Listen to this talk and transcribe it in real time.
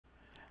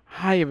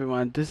Hi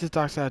everyone, this is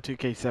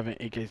Darkside2K7,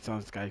 aka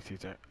Sun Sky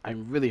Caesar.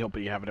 I'm really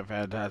hoping you're having a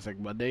fantastic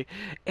Monday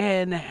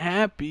and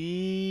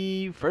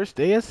happy first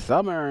day of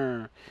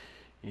summer.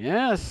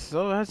 Yes,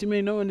 so as you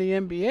may know in the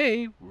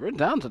NBA, we're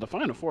down to the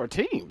final four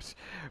teams.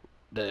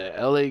 The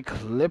LA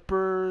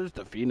Clippers,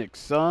 the Phoenix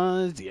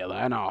Suns, the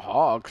Atlanta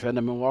Hawks, and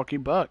the Milwaukee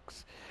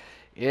Bucks.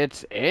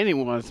 It's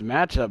anyone's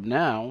matchup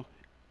now,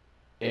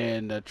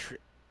 and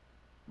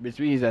which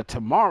means that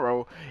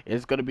tomorrow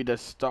is going to be the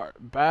start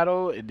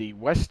battle in the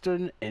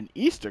Western and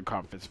Eastern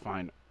conference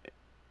finals,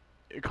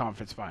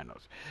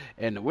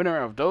 and the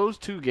winner of those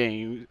two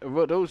games,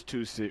 those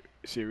two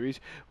series,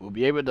 will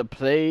be able to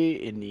play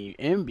in the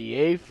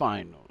NBA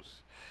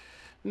finals.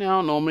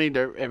 Now, normally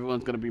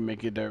everyone's going to be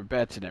making their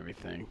bets and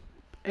everything,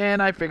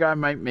 and I figure I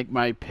might make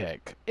my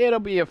pick. It'll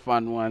be a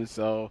fun one,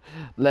 so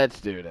let's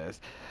do this.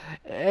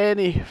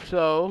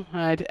 After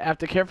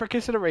careful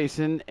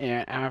consideration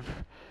and after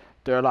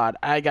a lot,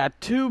 I got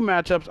two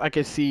matchups I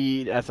can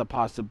see as a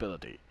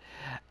possibility.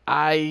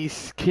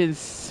 Can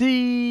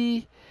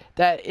see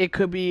that it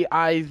could be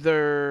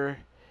either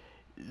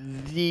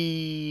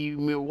the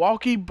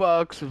Milwaukee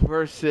Bucks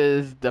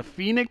versus the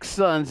Phoenix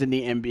Suns in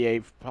the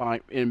NBA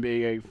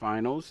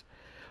Finals,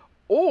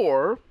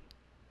 or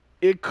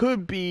it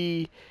could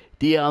be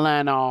the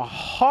Atlanta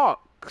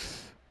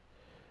Hawks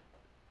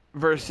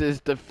versus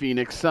the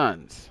Phoenix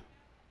Suns.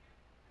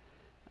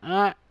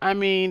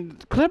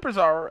 Clippers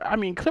are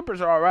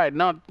all right.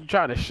 Not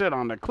trying to shit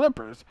on the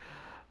Clippers,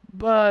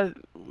 but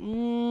I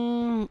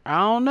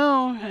don't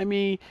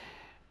know.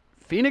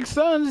 Phoenix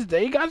Suns,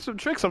 they got some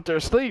tricks up their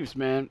sleeves,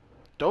 man.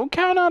 Don't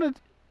count out a.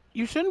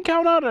 You shouldn't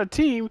count out a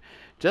team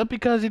just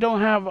because you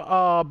don't have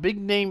a big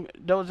name.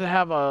 Doesn't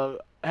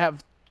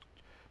have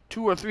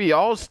two or three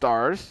All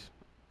Stars,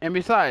 and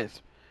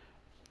besides,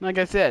 like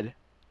I said,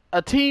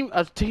 a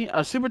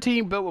super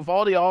team built with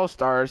all the All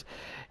Stars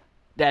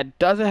that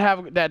doesn't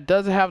have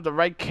the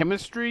right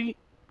chemistry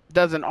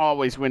doesn't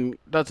always win.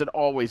 Doesn't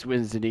always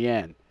wins in the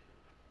end.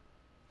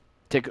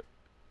 Take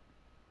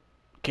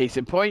case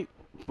in point,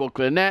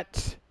 Brooklyn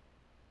Nets,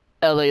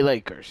 LA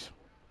Lakers.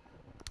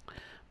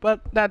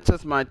 But that's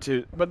just my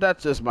two. But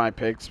that's just my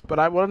picks. But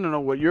I want to know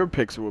what your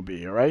picks will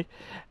be. All right.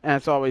 And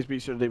as always, be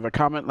sure to leave a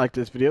comment, like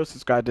this video,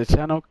 subscribe to the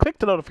channel, click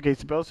the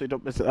notification bell so you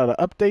don't miss another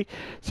update.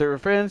 Serve your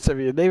friends, serve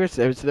your neighbors,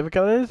 serve your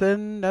significant others,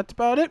 and that's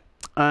about it.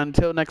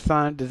 Until next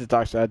time, this is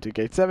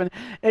Darkside2K7,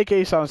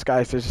 aka Sean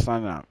Sky,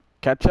 signing out.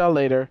 Catch y'all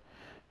later.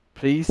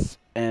 Peace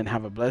and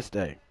have a blessed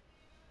day.